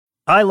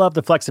I love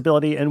the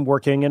flexibility in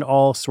working in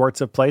all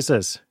sorts of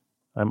places.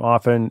 I'm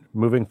often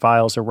moving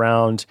files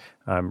around,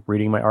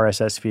 reading my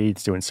RSS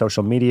feeds, doing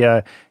social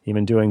media,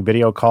 even doing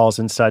video calls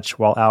and such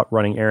while out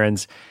running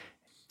errands.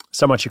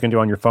 So much you can do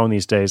on your phone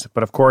these days.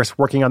 But of course,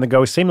 working on the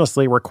go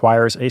seamlessly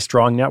requires a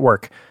strong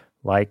network,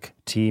 like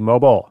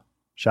T-Mobile.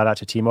 Shout out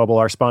to T-Mobile,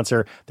 our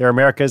sponsor. They're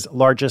America's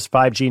largest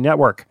 5G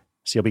network,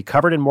 so you'll be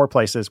covered in more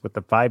places with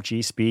the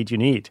 5G speed you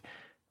need.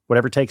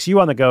 Whatever takes you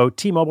on the go,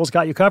 T-Mobile's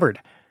got you covered.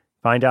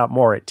 Find out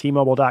more at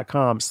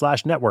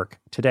T-Mobile.com/network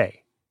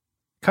today.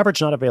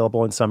 Coverage not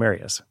available in some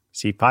areas.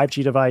 See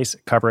 5G device,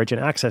 coverage, and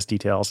access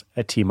details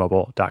at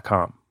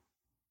T-Mobile.com.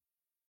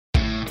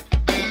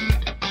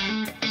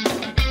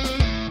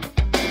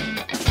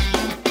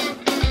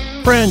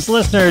 Friends,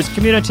 listeners,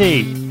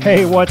 community.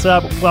 Hey, what's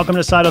up? Welcome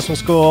to Side Hustle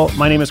School.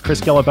 My name is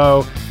Chris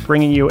Guillebeau,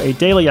 bringing you a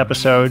daily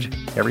episode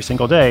every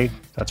single day.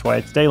 That's why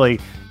it's daily.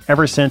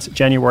 Ever since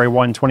January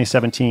 1,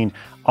 2017,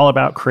 all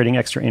about creating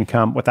extra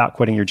income without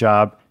quitting your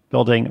job,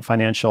 building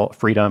financial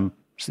freedom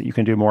so that you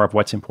can do more of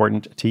what's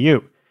important to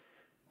you.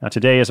 Now,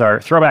 today is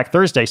our Throwback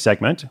Thursday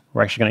segment.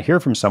 We're actually going to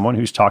hear from someone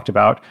who's talked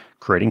about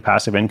creating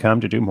passive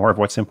income to do more of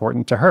what's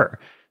important to her.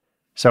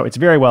 So it's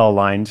very well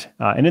aligned.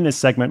 And in this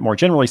segment, more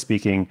generally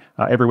speaking,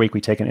 every week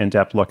we take an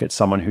in-depth look at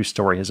someone whose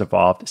story has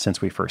evolved since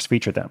we first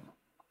featured them.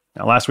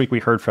 Now, last week we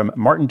heard from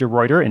Martin de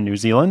Ruyter in New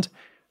Zealand.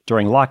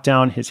 During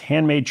lockdown, his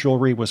handmade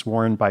jewelry was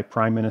worn by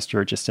Prime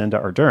Minister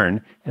Jacinda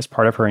Ardern as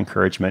part of her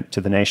encouragement to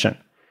the nation.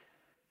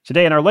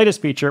 Today, in our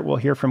latest feature, we'll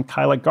hear from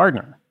Kyla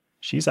Gardner.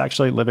 She's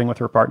actually living with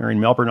her partner in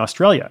Melbourne,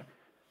 Australia.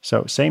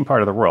 So same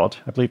part of the world.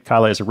 I believe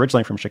Kyla is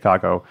originally from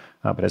Chicago,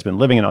 but has been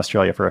living in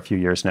Australia for a few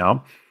years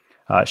now.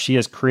 She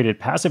has created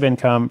passive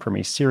income from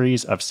a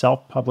series of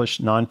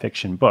self-published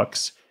nonfiction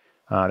books.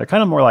 They're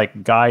kind of more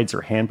like guides or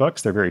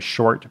handbooks. They're very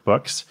short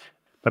books.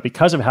 But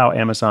because of how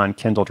Amazon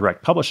Kindle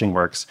Direct Publishing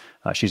works,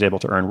 she's able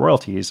to earn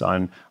royalties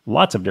on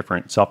lots of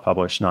different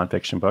self-published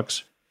nonfiction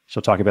books.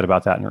 She'll talk a bit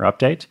about that in her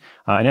update.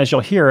 And as you'll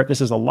hear, this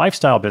is a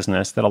lifestyle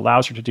business that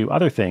allows her to do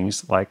other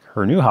things like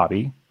her new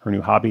hobby,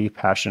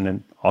 passion,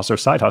 and also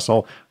side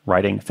hustle,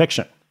 writing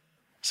fiction.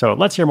 So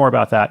let's hear more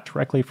about that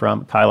directly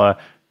from Kyla.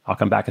 I'll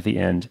come back at the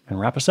end and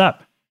wrap us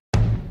up.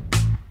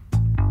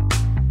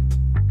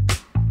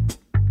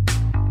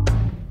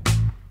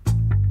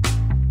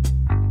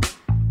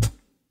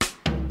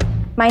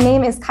 My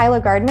name is Kyla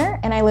Gardner,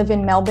 and I live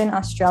in Melbourne,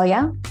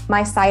 Australia.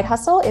 My side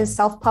hustle is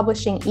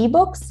self-publishing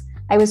ebooks.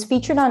 I was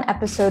featured on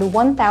episode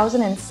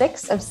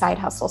 1006 of Side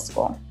Hustle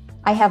School.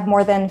 I have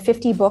more than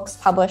 50 books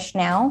published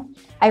now.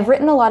 I've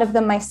written a lot of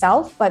them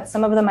myself, but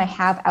some of them I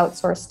have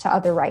outsourced to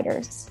other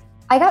writers.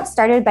 I got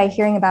started by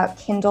hearing about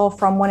Kindle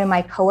from one of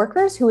my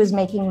coworkers who was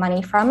making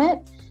money from it.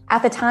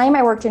 At the time,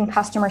 I worked in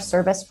customer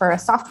service for a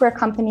software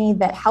company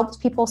that helped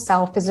people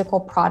sell physical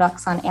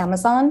products on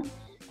Amazon.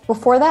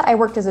 Before that, I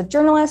worked as a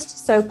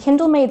journalist, so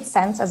Kindle made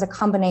sense as a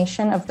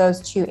combination of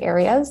those two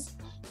areas.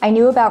 I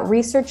knew about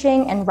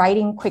researching and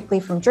writing quickly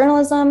from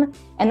journalism,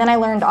 and then I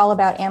learned all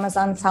about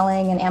Amazon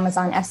selling and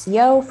Amazon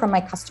SEO from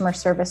my customer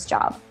service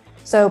job.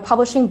 So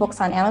publishing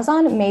books on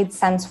Amazon made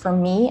sense for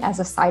me as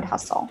a side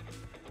hustle.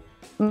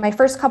 My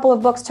first couple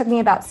of books took me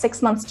about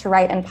 6 months to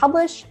write and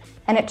publish,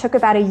 and it took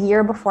about a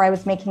year before I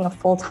was making a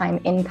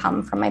full-time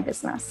income from my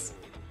business.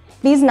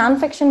 These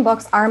nonfiction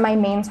books are my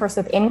main source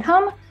of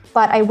income,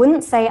 but I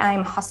wouldn't say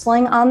I'm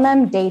hustling on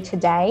them day to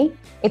day.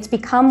 It's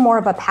become more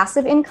of a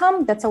passive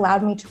income that's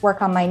allowed me to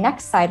work on my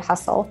next side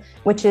hustle,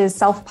 which is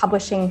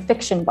self-publishing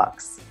fiction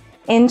books.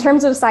 In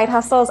terms of side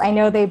hustles, I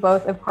know they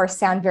both, of course,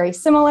 sound very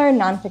similar,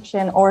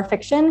 nonfiction or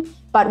fiction,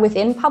 but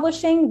within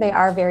publishing, they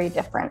are very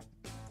different.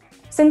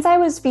 Since I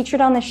was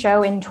featured on the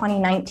show in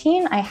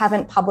 2019, I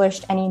haven't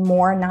published any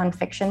more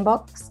nonfiction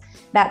books.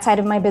 That side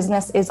of my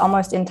business is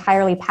almost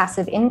entirely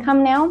passive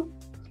income now.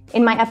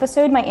 In my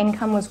episode, my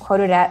income was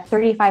quoted at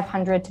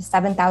 $3,500 to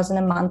 $7,000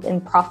 a month in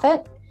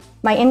profit.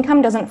 My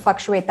income doesn't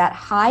fluctuate that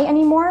high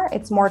anymore.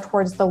 It's more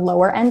towards the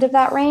lower end of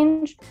that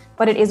range,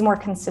 but it is more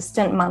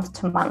consistent month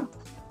to month.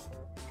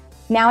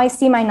 Now I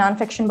see my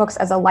nonfiction books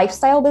as a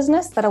lifestyle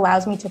business that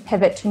allows me to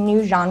pivot to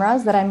new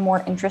genres that I'm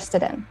more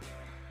interested in.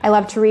 I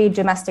love to read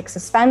domestic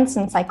suspense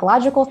and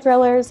psychological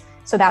thrillers,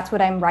 so that's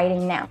what I'm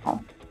writing now.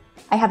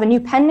 I have a new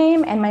pen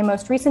name, and my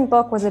most recent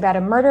book was about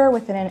a murder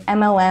within an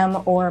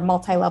MLM or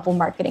multi-level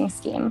marketing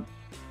scheme.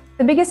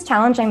 The biggest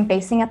challenge I'm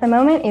facing at the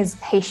moment is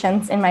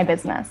patience in my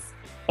business.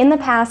 In the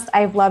past,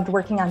 I've loved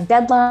working on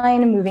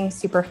deadline, moving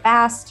super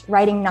fast,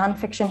 writing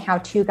nonfiction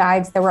how-to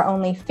guides that were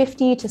only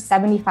 50 to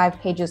 75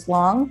 pages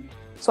long,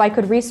 so I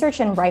could research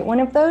and write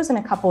one of those in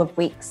a couple of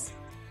weeks.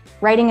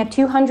 Writing a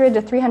 200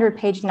 to 300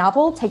 page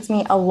novel takes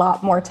me a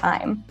lot more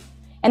time.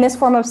 And this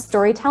form of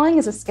storytelling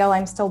is a skill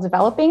I'm still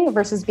developing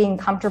versus being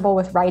comfortable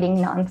with writing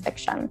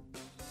nonfiction.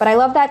 But I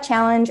love that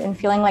challenge and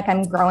feeling like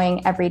I'm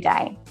growing every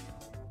day.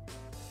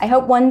 I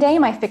hope one day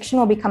my fiction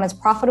will become as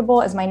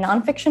profitable as my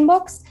nonfiction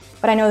books,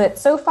 but I know that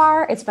so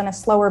far it's been a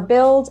slower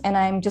build and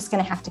I'm just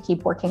going to have to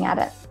keep working at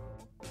it.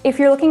 If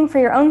you're looking for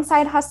your own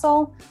side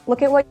hustle,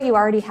 look at what you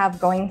already have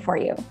going for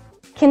you.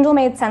 Kindle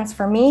made sense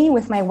for me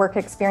with my work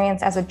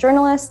experience as a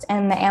journalist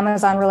and the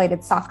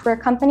Amazon-related software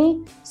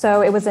company,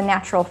 so it was a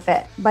natural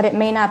fit, but it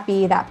may not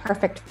be that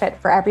perfect fit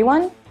for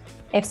everyone.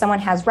 If someone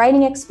has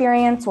writing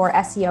experience or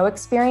SEO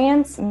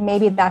experience,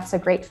 maybe that's a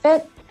great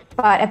fit,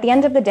 but at the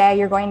end of the day,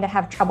 you're going to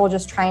have trouble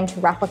just trying to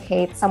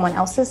replicate someone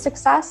else's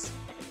success.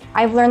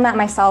 I've learned that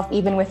myself,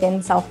 even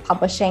within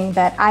self-publishing,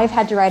 that I've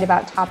had to write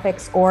about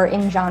topics or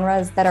in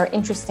genres that are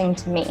interesting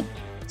to me.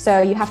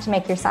 So you have to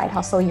make your side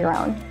hustle your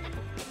own.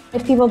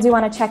 If people do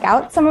want to check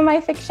out some of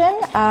my fiction,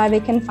 they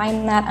can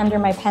find that under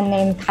my pen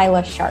name,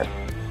 Kyla Sharp.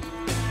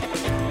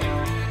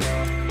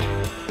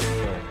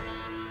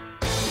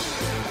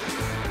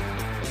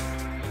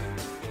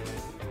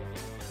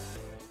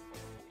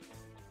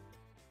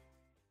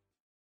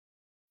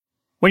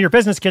 When your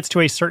business gets to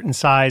a certain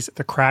size,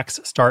 the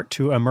cracks start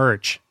to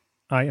emerge.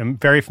 I am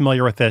very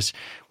familiar with this.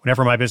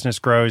 Whenever my business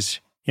grows,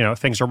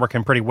 things are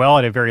working pretty well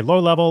at a very low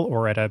level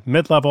or at a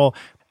mid-level.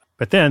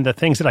 But then the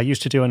things that I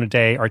used to do in a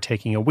day are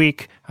taking a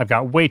week. I've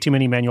got way too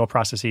many manual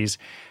processes.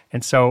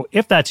 And so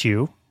if that's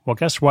you, well,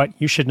 guess what?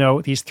 You should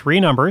know these three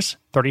numbers,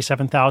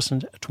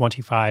 37,000,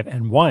 25,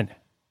 and 1.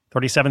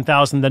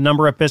 37,000, the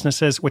number of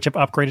businesses which have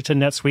upgraded to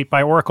NetSuite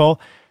by Oracle.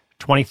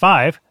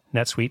 25,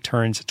 NetSuite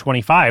turns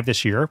 25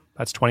 this year.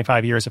 That's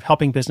 25 years of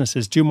helping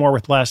businesses do more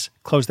with less,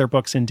 close their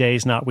books in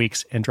days, not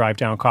weeks, and drive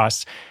down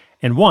costs.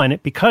 And 1,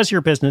 because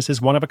your business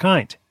is one of a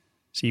kind.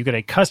 So you get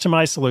a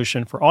customized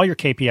solution for all your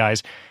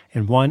KPIs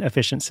in one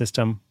efficient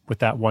system with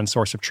that one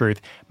source of truth.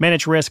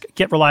 Manage risk,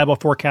 get reliable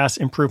forecasts,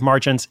 improve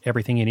margins,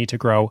 everything you need to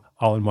grow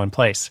all in one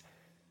place.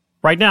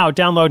 Right now,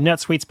 download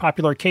NetSuite's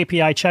popular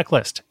KPI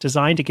checklist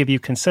designed to give you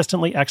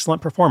consistently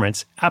excellent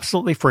performance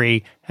absolutely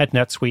free at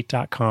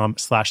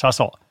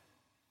netsuite.com/hustle.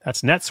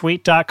 That's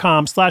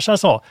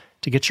netsuite.com/hustle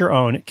to get your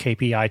own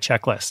KPI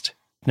checklist.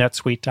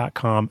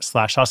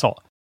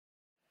 netsuite.com/hustle.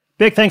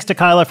 Big thanks to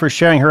Kyla for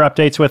sharing her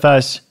updates with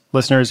us.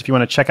 Listeners, if you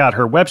want to check out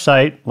her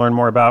website, learn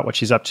more about what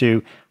she's up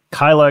to,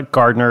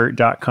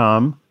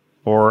 KylaGardner.com,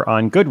 or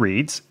on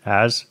Goodreads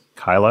as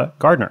Kyla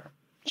Gardner,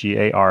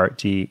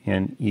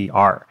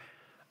 Gardner.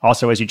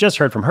 Also, as you just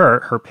heard from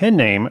her, her pen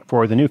name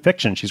for the new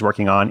fiction she's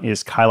working on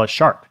is Kyla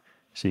Sharp.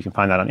 So you can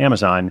find that on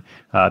Amazon.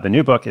 The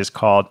new book is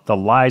called The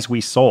Lies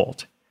We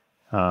Sold,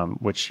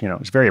 which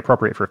is very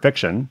appropriate for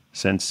fiction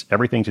since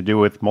everything to do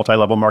with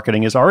multi-level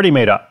marketing is already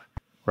made up.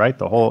 Right?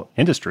 The whole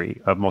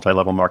industry of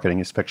multi-level marketing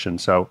is fiction,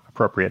 so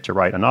appropriate to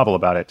write a novel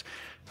about it.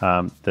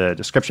 The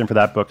description for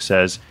that book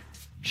says,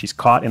 she's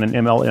caught in an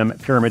MLM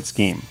pyramid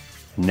scheme.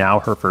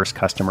 Now her first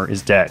customer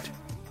is dead.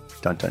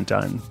 Dun, dun,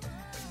 dun.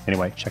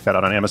 Anyway, check that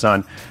out on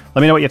Amazon.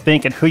 Let me know what you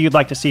think and who you'd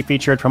like to see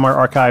featured from our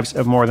archives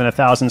of more than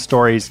 1,000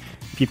 stories.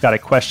 If you've got a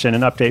question,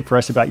 an update for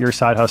us about your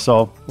side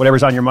hustle,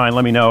 whatever's on your mind,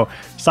 let me know.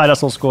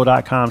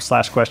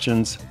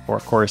 sidehustleschool.com/questions, or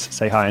of course,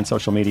 say hi on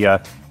social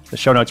media. The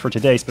show notes for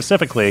today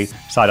specifically,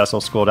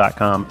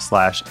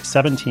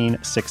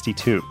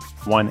 sidehustleschool.com/1762,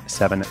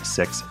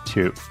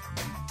 1762.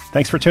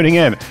 Thanks for tuning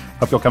in.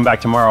 Hope you'll come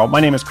back tomorrow. My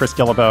name is Chris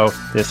Guillebeau.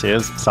 This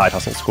is Side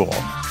Hustle School.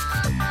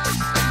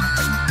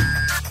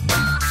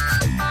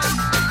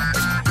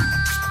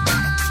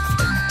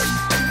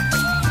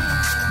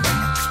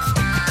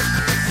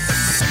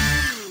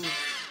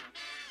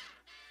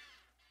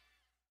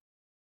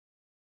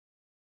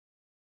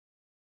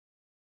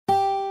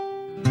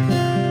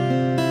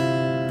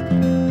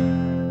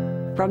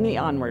 From the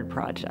Onward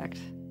Project.